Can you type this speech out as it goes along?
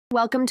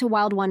Welcome to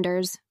Wild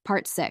Wonders,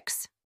 Part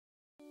 6.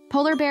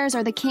 Polar bears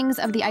are the kings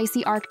of the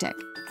icy Arctic,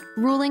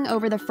 ruling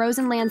over the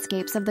frozen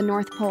landscapes of the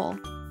North Pole.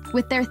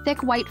 With their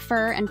thick white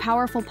fur and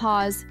powerful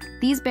paws,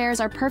 these bears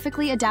are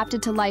perfectly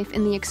adapted to life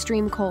in the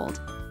extreme cold.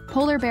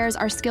 Polar bears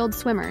are skilled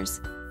swimmers,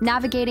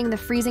 navigating the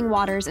freezing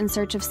waters in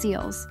search of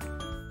seals.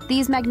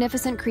 These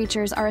magnificent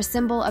creatures are a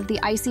symbol of the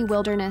icy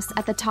wilderness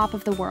at the top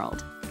of the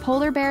world.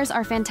 Polar bears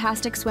are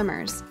fantastic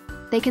swimmers.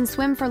 They can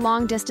swim for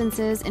long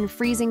distances in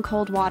freezing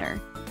cold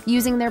water,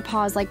 using their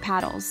paws like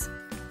paddles.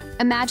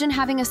 Imagine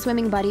having a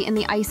swimming buddy in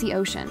the icy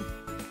ocean.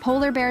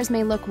 Polar bears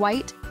may look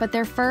white, but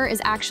their fur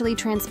is actually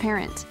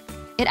transparent.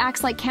 It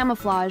acts like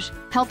camouflage,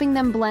 helping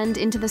them blend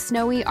into the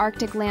snowy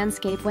Arctic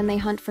landscape when they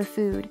hunt for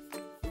food.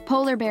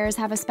 Polar bears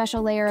have a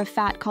special layer of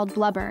fat called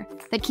blubber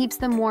that keeps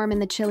them warm in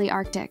the chilly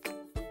Arctic.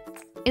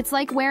 It's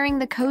like wearing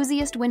the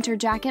coziest winter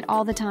jacket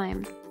all the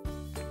time.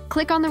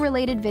 Click on the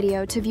related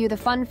video to view the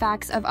fun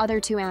facts of other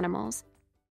two animals.